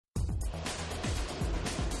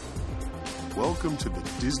Welcome to the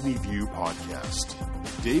Disney View podcast.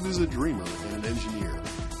 Dave is a dreamer and an engineer.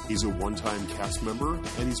 He's a one-time cast member,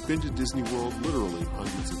 and he's been to Disney World literally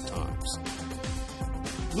hundreds of times.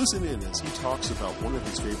 Listen in as he talks about one of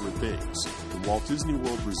his favorite things, the Walt Disney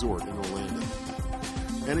World Resort in Orlando,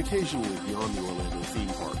 and occasionally beyond the Orlando theme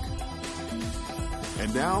park.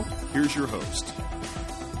 And now, here's your host.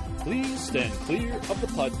 Please stand clear of the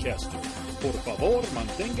podcaster. Por favor,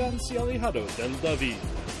 manténganse alejados del David.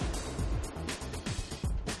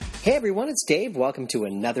 Hey everyone, it's Dave. Welcome to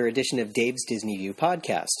another edition of Dave's Disney View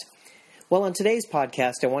podcast. Well, on today's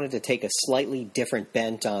podcast, I wanted to take a slightly different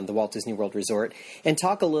bent on the Walt Disney World Resort and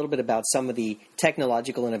talk a little bit about some of the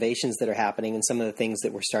technological innovations that are happening and some of the things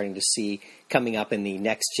that we're starting to see coming up in the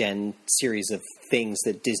next-gen series of things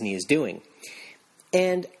that Disney is doing.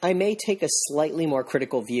 And I may take a slightly more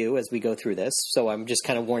critical view as we go through this, so I'm just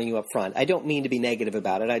kind of warning you up front. I don't mean to be negative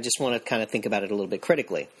about it. I just want to kind of think about it a little bit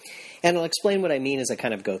critically. And I'll explain what I mean as I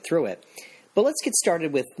kind of go through it. But let's get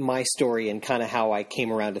started with my story and kind of how I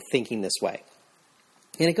came around to thinking this way.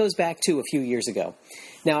 And it goes back to a few years ago.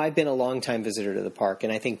 Now, I've been a long-time visitor to the park,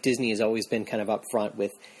 and I think Disney has always been kind of upfront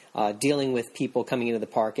with dealing with people coming into the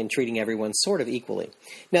park and treating everyone sort of equally.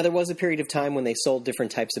 Now, there was a period of time when they sold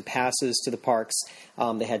different types of passes to the parks.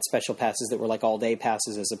 They had special passes that were like all-day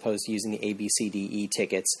passes as opposed to using the A, B, C, D, E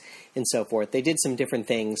tickets and so forth. They did some different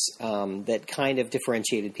things that kind of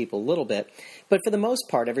differentiated people a little bit, but for the most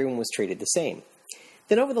part, everyone was treated the same.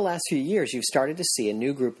 Then over the last few years, you've started to see a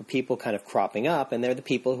new group of people kind of cropping up, and they're the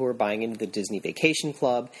people who are buying into the Disney Vacation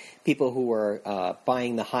Club, people who are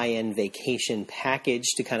buying the high-end vacation package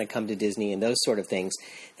to kind of come to Disney and those sort of things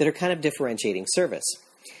that are kind of differentiating service.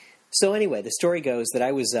 So anyway, the story goes that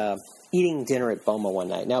I was eating dinner at Boma one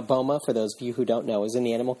night. Now, Boma, for those of you who don't know, is in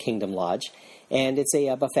the Animal Kingdom Lodge, and it's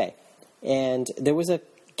a buffet. And there was a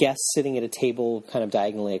guest sitting at a table kind of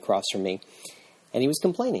diagonally across from me, and he was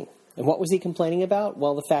complaining. And what was he complaining about?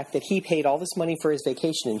 Well, the fact that he paid all this money for his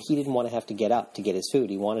vacation and he didn't want to have to get up to get his food.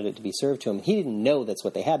 He wanted it to be served to him. He didn't know that's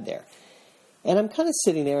what they had there. And I'm kind of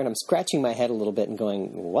sitting there and I'm scratching my head a little bit and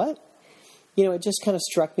going, what? You know, it just kind of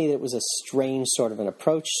struck me that it was a strange sort of an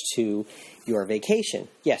approach to your vacation.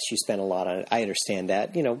 Yes, you spend a lot on it. I understand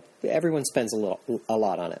that. You know, everyone spends a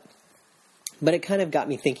lot on it. But it kind of got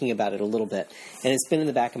me thinking about it a little bit. And it's been in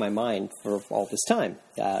the back of my mind for all this time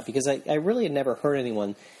because I really had never heard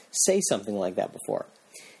anyone say something like that before.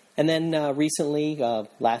 And then recently,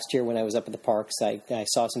 last year when I was up at the parks, I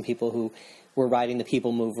saw some people who were riding the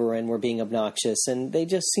People Mover and were being obnoxious. And they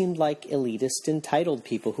just seemed like elitist, entitled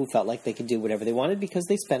people who felt like they could do whatever they wanted because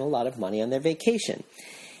they spent a lot of money on their vacation.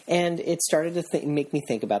 And it started to make me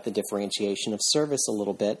think about the differentiation of service a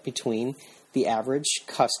little bit between the average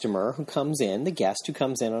customer who comes in, the guest who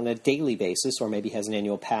comes in on a daily basis, or maybe has an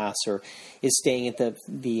annual pass, or is staying at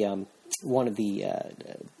the one of the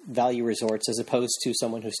value resorts, as opposed to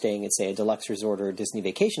someone who's staying at, say, a deluxe resort or a Disney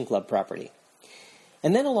Vacation Club property.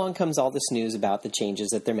 And then along comes all this news about the changes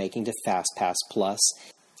that they're making to FastPass Plus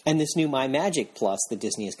and this new MyMagic Plus that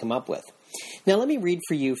Disney has come up with. Now, let me read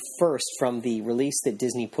for you first from the release that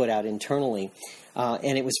Disney put out internally,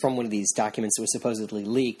 and it was from one of these documents that was supposedly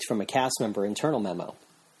leaked from a cast member internal memo.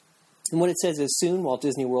 And what it says is, soon Walt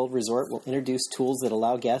Disney World Resort will introduce tools that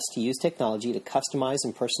allow guests to use technology to customize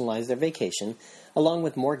and personalize their vacation, along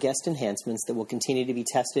with more guest enhancements that will continue to be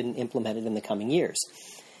tested and implemented in the coming years.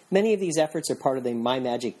 Many of these efforts are part of the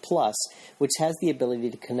MyMagic Plus, which has the ability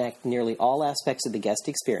to connect nearly all aspects of the guest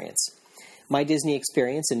experience. My Disney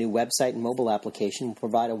Experience, a new website and mobile application, will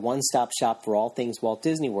provide a one-stop shop for all things Walt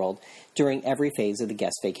Disney World during every phase of the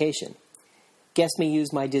guest vacation. Guests may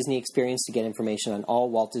use My Disney Experience to get information on all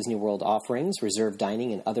Walt Disney World offerings, reserve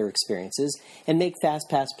dining, and other experiences, and make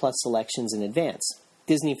FastPass Plus selections in advance.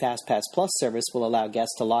 Disney FastPass Plus service will allow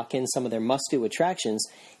guests to lock in some of their must-do attractions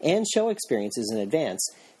and show experiences in advance,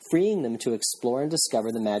 freeing them to explore and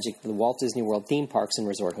discover the magic of the Walt Disney World theme parks and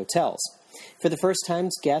resort hotels. For the first time,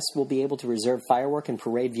 guests will be able to reserve firework and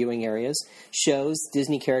parade viewing areas, shows,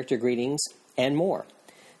 Disney character greetings, and more.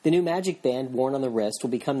 The new Magic Band worn on the wrist will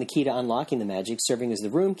become the key to unlocking the magic, serving as the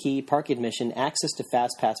room key, park admission, access to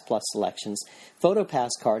FastPass Plus selections, photo pass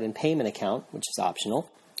card, and payment account, which is optional,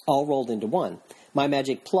 all rolled into one.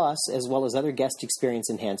 MyMagic Plus, as well as other guest experience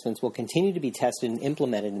enhancements, will continue to be tested and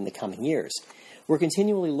implemented in the coming years. We're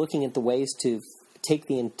continually looking at the ways to take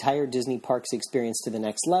the entire Disney Parks experience to the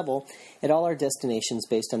next level at all our destinations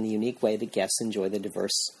based on the unique way that guests enjoy the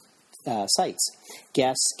diverse sites.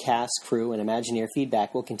 Guests, cast, crew, and Imagineer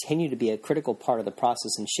feedback will continue to be a critical part of the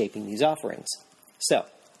process in shaping these offerings. So,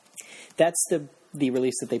 that's the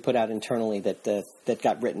release that they put out internally that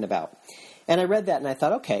got written about. And I read that and I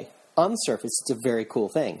thought, okay, on the surface, it's a very cool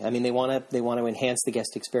thing. I mean, they want to enhance the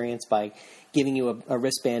guest experience by giving you a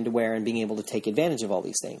wristband to wear and being able to take advantage of all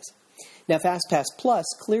these things. Now, FastPass Plus,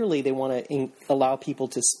 clearly they want to allow people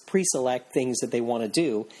to pre-select things that they want to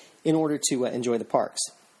do in order to enjoy the parks.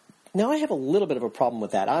 Now, I have a little bit of a problem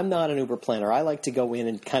with that. I'm not an Uber planner. I like to go in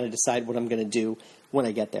and kind of decide what I'm going to do when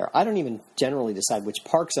I get there. I don't even generally decide which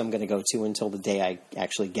parks I'm going to go to until the day I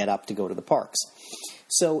actually get up to go to the parks.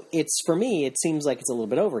 So for me, it seems like it's a little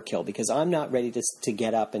bit overkill because I'm not ready to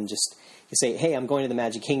get up and just say, hey, I'm going to the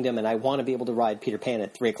Magic Kingdom and I want to be able to ride Peter Pan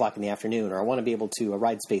at 3 o'clock in the afternoon, or I want to be able to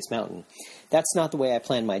ride Space Mountain. That's not the way I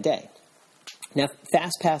plan my day. Now,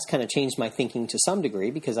 FastPass kind of changed my thinking to some degree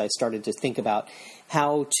because I started to think about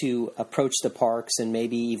how to approach the parks and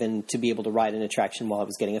maybe even to be able to ride an attraction while I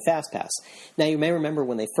was getting a FastPass. Now, you may remember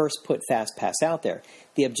when they first put FastPass out there,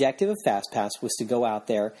 the objective of FastPass was to go out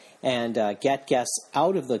there and get guests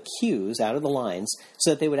out of the queues, out of the lines,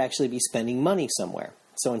 so that they would actually be spending money somewhere.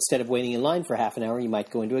 So instead of waiting in line for half an hour, you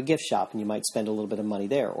might go into a gift shop and you might spend a little bit of money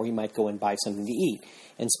there, or you might go and buy something to eat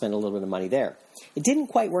and spend a little bit of money there. It didn't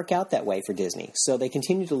quite work out that way for Disney, so they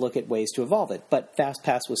continued to look at ways to evolve it, but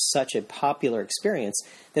FastPass was such a popular experience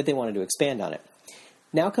that they wanted to expand on it.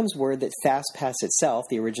 Now comes word that FastPass itself,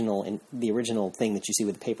 the original thing that you see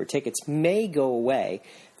with the paper tickets, may go away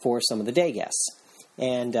for some of the day guests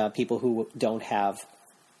and people who don't have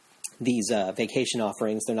these vacation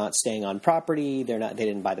offerings. They're not staying on property. They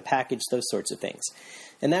didn't buy the package. Those sorts of things,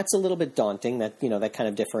 and that's a little bit daunting. That kind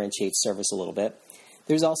of differentiates service a little bit.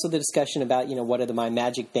 There's also the discussion about what do my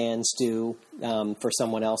Magic Bands do for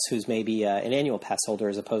someone else who's maybe an annual pass holder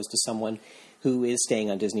as opposed to someone who is staying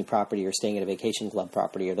on Disney property or staying at a vacation club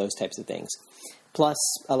property or those types of things. Plus,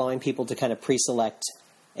 allowing people to kind of pre-select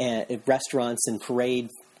restaurants and parade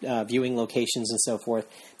viewing locations and so forth,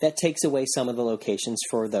 that takes away some of the locations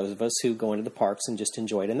for those of us who go into the parks and just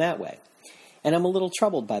enjoy it in that way. And I'm a little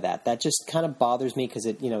troubled by that. That just kind of bothers me because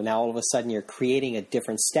now all of a sudden you're creating a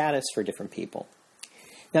different status for different people.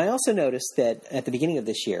 Now, I also noticed that at the beginning of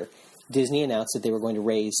this year, Disney announced that they were going to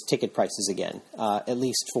raise ticket prices again, at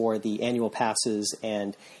least for the annual passes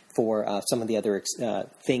and for some of the other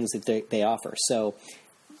things that they offer. So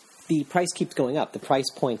the price keeps going up. The price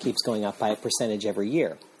point keeps going up by a percentage every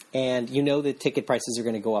year. And the ticket prices are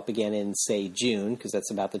going to go up again in, say, June, because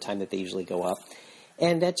that's about the time that they usually go up.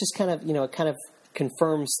 And that just kind of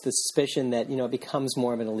confirms the suspicion that, it becomes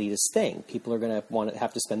more of an elitist thing. People are going to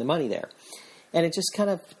have to spend the money there. And it just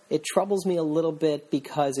it troubles me a little bit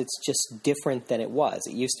because it's just different than it was.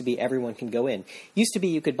 It used to be everyone can go in. It used to be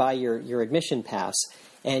you could buy your admission pass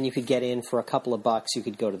and you could get in for a couple of bucks. You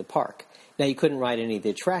could go to the park. Now, you couldn't ride any of the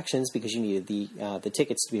attractions because you needed the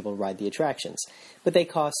tickets to be able to ride the attractions. But they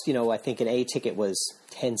cost, I think an A ticket was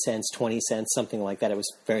 10 cents, 20 cents, something like that. It was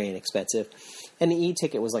very inexpensive. And the E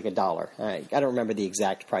ticket was like $1. I don't remember the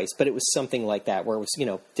exact price, but it was something like that where it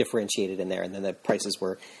was, differentiated in there. And then the prices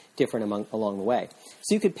were different along the way.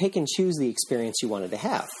 So you could pick and choose the experience you wanted to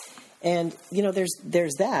have. And,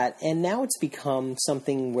 there's that. And now it's become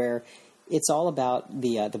something where it's all about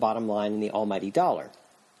the bottom line and the almighty dollar.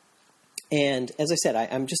 And as I said,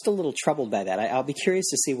 I'm just a little troubled by that. I'll be curious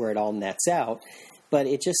to see where it all nets out, but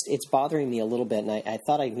it's bothering me a little bit, and I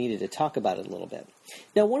thought I needed to talk about it a little bit.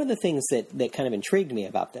 Now, one of the things that kind of intrigued me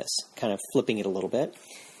about this, kind of flipping it a little bit,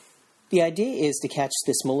 the idea is to catch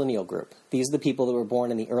this millennial group. These are the people that were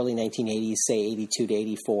born in the early 1980s, say 82 to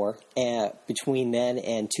 84, between then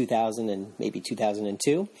and 2000 and maybe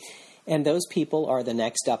 2002. And those people are the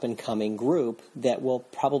next up-and-coming group that will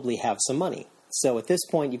probably have some money. So at this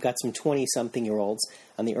point, you've got some 20-something-year-olds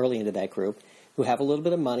on the early end of that group who have a little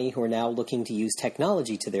bit of money who are now looking to use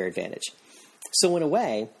technology to their advantage. So in a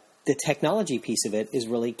way, the technology piece of it is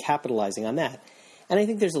really capitalizing on that. And I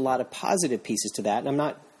think there's a lot of positive pieces to that. And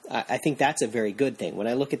I think that's a very good thing. When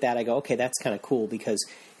I look at that, I go, okay, that's kind of cool because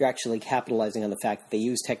you're actually capitalizing on the fact that they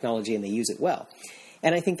use technology and they use it well.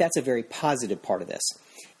 And I think that's a very positive part of this.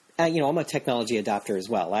 I'm a technology adopter as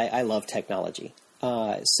well. I love technology.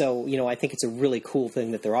 So I think it's a really cool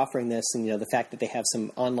thing that they're offering this, and, the fact that they have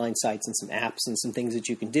some online sites and some apps and some things that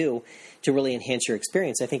you can do to really enhance your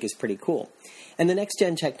experience, I think is pretty cool. And the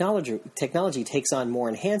next-gen technology takes on more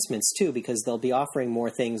enhancements, too, because they'll be offering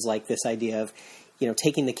more things like this idea of,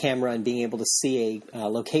 taking the camera and being able to see a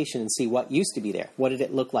location and see what used to be there. What did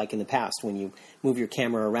it look like in the past? When you move your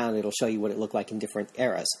camera around, it'll show you what it looked like in different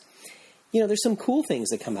eras. There's some cool things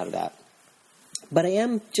that come out of that. But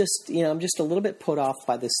I'm just a little bit put off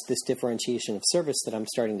by this differentiation of service that I'm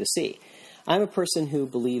starting to see. I'm a person who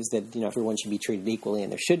believes that, everyone should be treated equally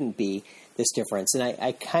and there shouldn't be this difference. And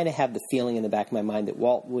I kind of have the feeling in the back of my mind that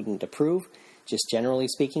Walt wouldn't approve, just generally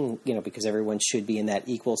speaking, because everyone should be in that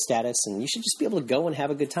equal status, and you should just be able to go and have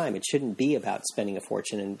a good time. It shouldn't be about spending a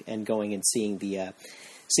fortune and going and seeing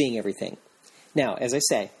everything. Now, as I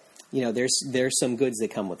say, there's some goods that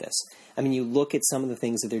come with this. I mean, you look at some of the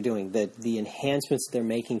things that they're doing, the enhancements that they're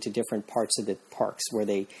making to different parts of the parks where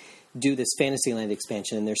they do this Fantasyland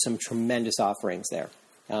expansion, and there's some tremendous offerings there.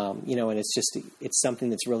 And it's something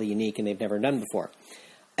that's really unique and they've never done before.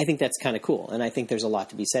 I think that's kind of cool, and I think there's a lot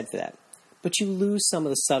to be said for that. But you lose some of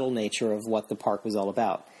the subtle nature of what the park was all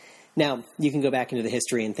about. Now, you can go back into the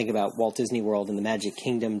history and think about Walt Disney World and the Magic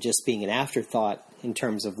Kingdom just being an afterthought in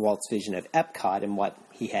terms of Walt's vision of Epcot and what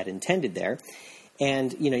he had intended there.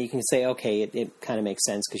 And, you can say, okay, it kind of makes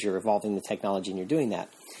sense because you're evolving the technology and you're doing that.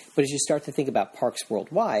 But as you start to think about parks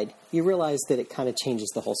worldwide, you realize that it kind of changes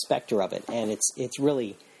the whole specter of it. And it's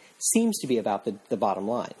really seems to be about the bottom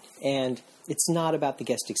line. And it's not about the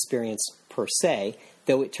guest experience per se,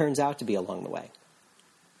 though it turns out to be along the way.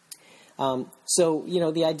 So,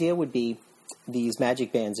 the idea would be these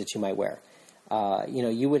magic bands that you might wear.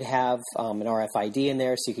 You would have an RFID in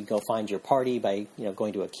there, so you could go find your party by,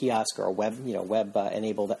 going to a kiosk or a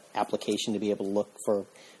web-enabled application to be able to look for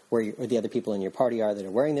where the other people in your party are that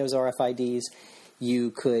are wearing those RFIDs.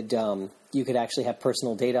 You could actually have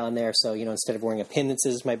personal data on there, so, instead of wearing a pin that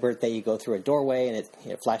says my birthday, you go through a doorway and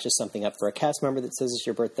it flashes something up for a cast member that says it's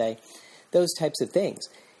your birthday. Those types of things.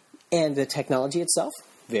 And the technology itself,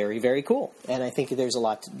 very, very cool. And I think there's a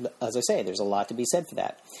lot to be said for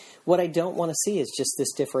that. What I don't want to see is just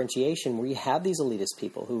this differentiation where you have these elitist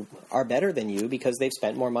people who are better than you because they've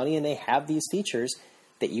spent more money and they have these features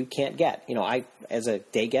that you can't get. I, as a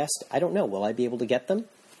day guest, I don't know. Will I be able to get them?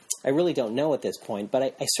 I really don't know at this point,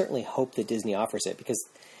 but I certainly hope that Disney offers it, because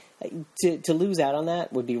to lose out on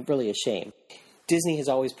that would be really a shame. Disney has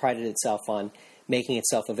always prided itself on making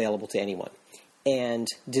itself available to anyone, and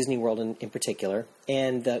Disney World in particular,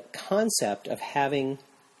 and the concept of having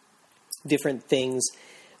different things,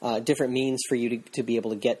 different means for you to be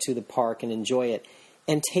able to get to the park and enjoy it,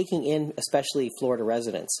 and taking in especially Florida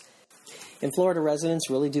residents. And Florida residents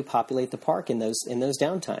really do populate the park in those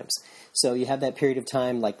downtimes. So you have that period of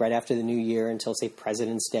time, like right after the New Year until, say,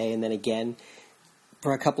 President's Day, and then again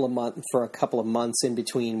for a couple of months in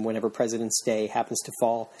between whenever President's Day happens to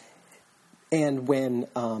fall. And when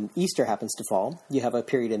Easter happens to fall, you have a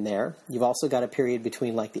period in there. You've also got a period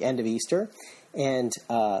between, like, the end of Easter and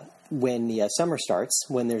when the summer starts,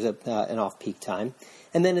 when there's an off-peak time.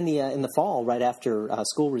 And then in the fall, right after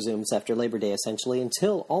school resumes, after Labor Day essentially,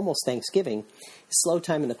 until almost Thanksgiving, slow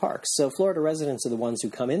time in the parks. So Florida residents are the ones who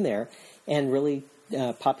come in there and really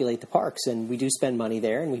populate the parks. And we do spend money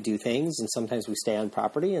there, and we do things, and sometimes we stay on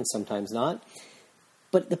property and sometimes not.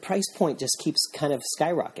 But the price point just keeps kind of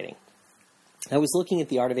skyrocketing. I was looking at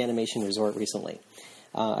the Art of Animation Resort recently.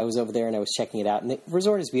 I was over there and I was checking it out. And the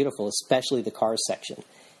resort is beautiful, especially the Cars section.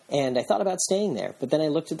 And I thought about staying there, but then I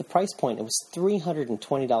looked at the price point. It was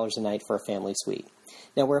 $320 a night for a family suite.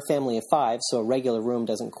 Now, we're a family of 5, so a regular room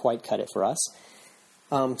doesn't quite cut it for us.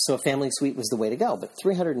 So a family suite was the way to go. But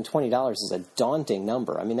 $320 is a daunting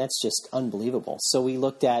number. I mean, that's just unbelievable. So we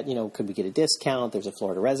looked at, could we get a discount? There's a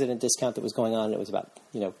Florida resident discount that was going on. It was about,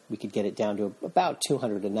 we could get it down to about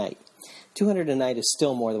 $200 a night. $200 a night is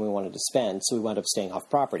still more than we wanted to spend, so we wound up staying off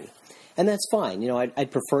property. And that's fine.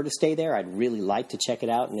 I'd prefer to stay there. I'd really like to check it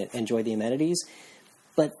out and enjoy the amenities.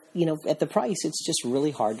 But, at the price, it's just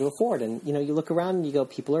really hard to afford. And, you look around and you go,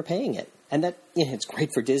 people are paying it. And that, it's great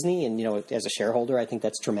for Disney. And, as a shareholder, I think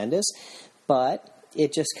that's tremendous. But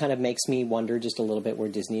it just kind of makes me wonder just a little bit where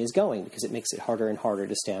Disney is going, because it makes it harder and harder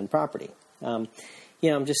to stay on property. I'm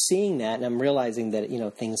just seeing that, and I'm realizing that,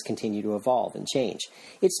 things continue to evolve and change.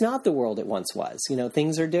 It's not the world it once was.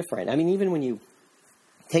 Things are different. I mean, even when you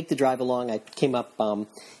take the drive along, I came up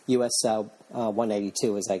US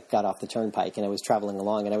 192 as I got off the turnpike, and I was traveling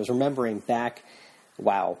along, and I was remembering back,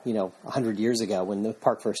 100 years ago when the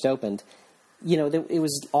park first opened, it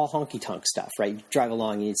was all honky-tonk stuff, right? You'd drive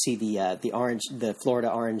along and you'd see the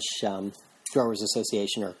Florida Orange Growers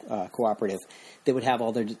Association or cooperative that would have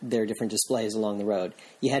all their different displays along the road.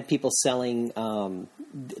 You had people selling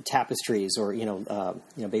tapestries or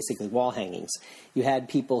basically wall hangings. You had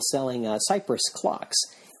people selling cypress clocks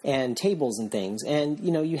and tables and things, and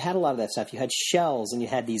you had a lot of that stuff. You had shells, and you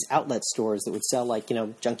had these outlet stores that would sell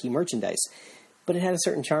junky merchandise, but it had a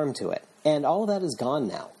certain charm to it, and all of that is gone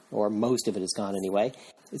now, or most of it is gone anyway.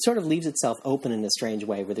 It sort of leaves itself open in a strange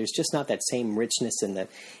way, where there's just not that same richness in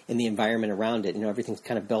the environment around it. Everything's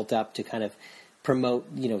kind of built up to kind of promote,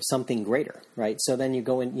 something greater, right? So then you're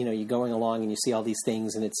going along and you see all these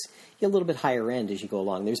things, and it's a little bit higher end as you go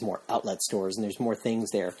along. There's more outlet stores, and there's more things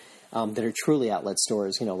there that are truly outlet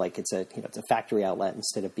stores. Like it's a factory outlet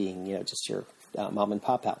instead of being just your mom and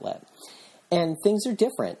pop outlet. And things are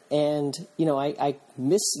different. And I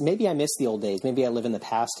miss the old days. Maybe I live in the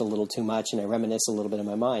past a little too much, and I reminisce a little bit in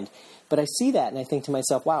my mind. But I see that, and I think to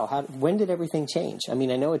myself, wow, when did everything change? I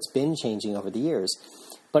mean, I know it's been changing over the years.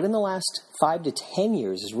 But in the last 5 to 10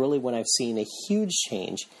 years is really when I've seen a huge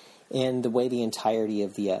change in the way the entirety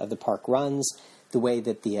of the park runs, the way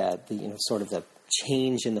that the sort of the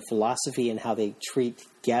change in the philosophy and how they treat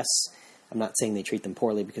guests. I'm not saying they treat them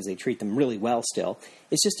poorly, because they treat them really well still.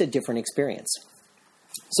 It's just a different experience.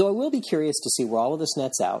 So I will be curious to see where all of this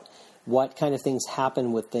nets out, what kind of things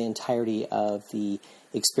happen with the entirety of the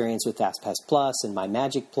experience with FastPass Plus and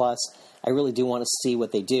MyMagic Plus. I really do want to see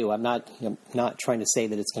what they do. I'm not trying to say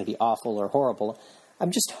that it's going to be awful or horrible.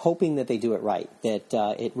 I'm just hoping that they do it right, that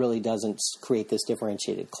it really doesn't create this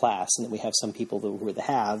differentiated class, and that we have some people who are the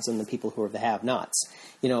haves and the people who are the have-nots.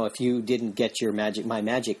 If you didn't get your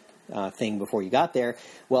MyMagic thing before you got there,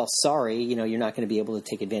 well, sorry, you're not going to be able to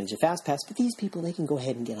take advantage of FastPass, but these people, they can go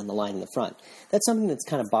ahead and get on the line in the front. That's something that's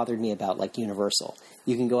kind of bothered me about, like, Universal.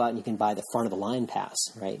 You can go out and you can buy the front of the line pass,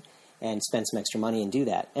 right, and spend some extra money and do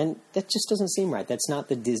that. And that just doesn't seem right. That's not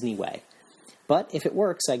the Disney way. But if it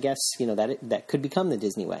works, I guess, that could become the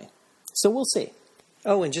Disney way. So we'll see.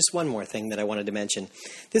 Oh, and just one more thing that I wanted to mention.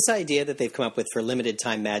 This idea that they've come up with for limited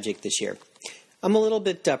time magic this year. I'm a little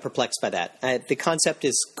bit perplexed by that. The concept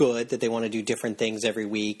is good, that they want to do different things every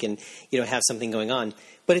week and, have something going on.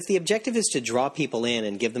 But if the objective is to draw people in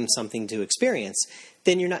and give them something to experience,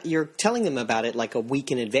 then you're telling them about it like a week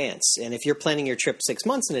in advance. And if you're planning your trip 6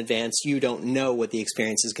 months in advance, you don't know what the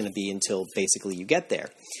experience is going to be until basically you get there.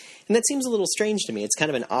 And that seems a little strange to me. It's kind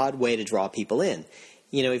of an odd way to draw people in.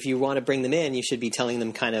 If you want to bring them in, you should be telling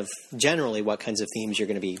them kind of generally what kinds of themes you're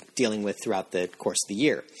going to be dealing with throughout the course of the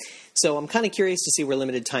year. So I'm kind of curious to see where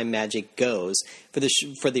limited time magic goes. For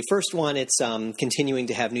the first one, it's continuing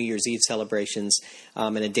to have New Year's Eve celebrations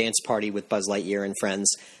and a dance party with Buzz Lightyear and friends.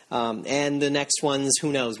 And the next ones,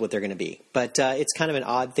 who knows what they're going to be. But it's kind of an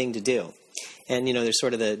odd thing to do. And, there's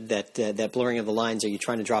sort of that blurring of the lines. Are you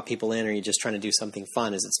trying to draw people in, or are you just trying to do something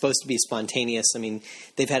fun? Is it supposed to be spontaneous? I mean,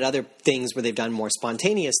 they've had other things where they've done more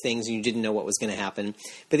spontaneous things and you didn't know what was going to happen,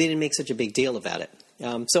 but they didn't make such a big deal about it.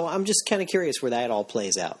 So I'm just kind of curious where that all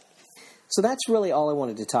plays out. So that's really all I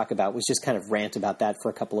wanted to talk about, was just kind of rant about that for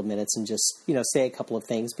a couple of minutes and just, say a couple of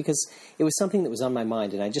things, because it was something that was on my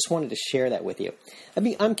mind, and I just wanted to share that with you. I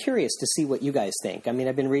mean, I'm curious to see what you guys think. I mean,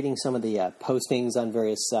 I've been reading some of the postings on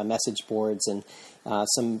various message boards and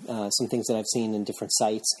some things that I've seen in different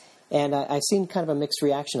sites, and I've seen kind of a mixed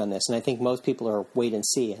reaction on this, and I think most people are wait and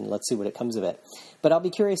see, and let's see what it comes of it. But I'll be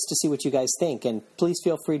curious to see what you guys think, and please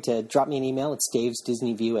feel free to drop me an email. It's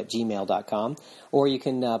davesdisneyview@gmail.com, or you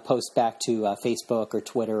can post back to Facebook or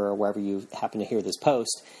Twitter or wherever you happen to hear this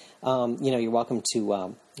post. You're welcome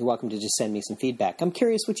to just send me some feedback. I'm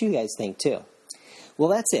curious what you guys think too. Well,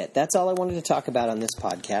 that's it. That's all I wanted to talk about on this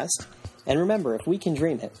podcast. And remember, if we can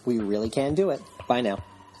dream it, we really can do it. Bye now.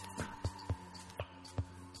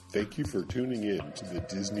 Thank you for tuning in to the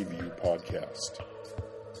Disney View podcast.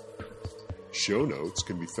 Show notes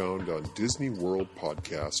can be found on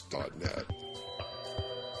DisneyWorldPodcast.net.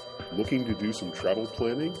 Looking to do some travel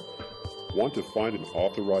planning? Want to find an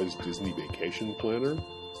authorized Disney vacation planner?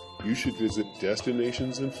 You should visit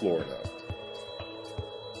Destinations in Florida.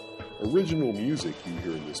 Original music you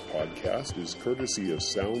hear in this podcast is courtesy of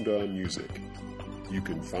Sound On Music. You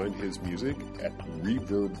can find his music at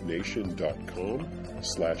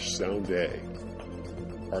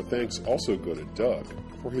ReverbNation.com/sounda. Our thanks also go to Doug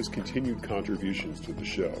for his continued contributions to the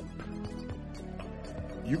show.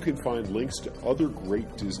 You can find links to other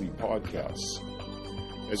great Disney podcasts,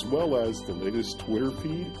 as well as the latest Twitter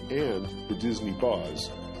feed and the Disney Buzz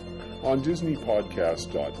on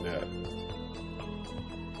DisneyPodcast.net.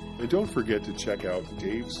 And don't forget to check out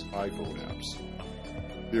Dave's iPhone apps.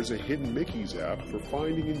 There's a Hidden Mickeys app for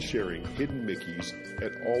finding and sharing hidden Mickeys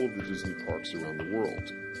at all of the Disney parks around the world.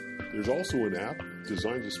 There's also an app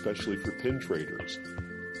designed especially for pin traders.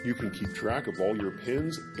 You can keep track of all your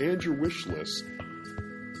pins and your wish lists.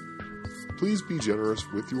 Please be generous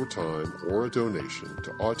with your time or a donation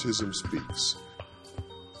to Autism Speaks.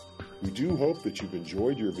 We do hope that you've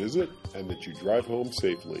enjoyed your visit and that you drive home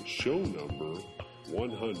safely. Show number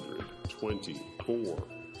 124.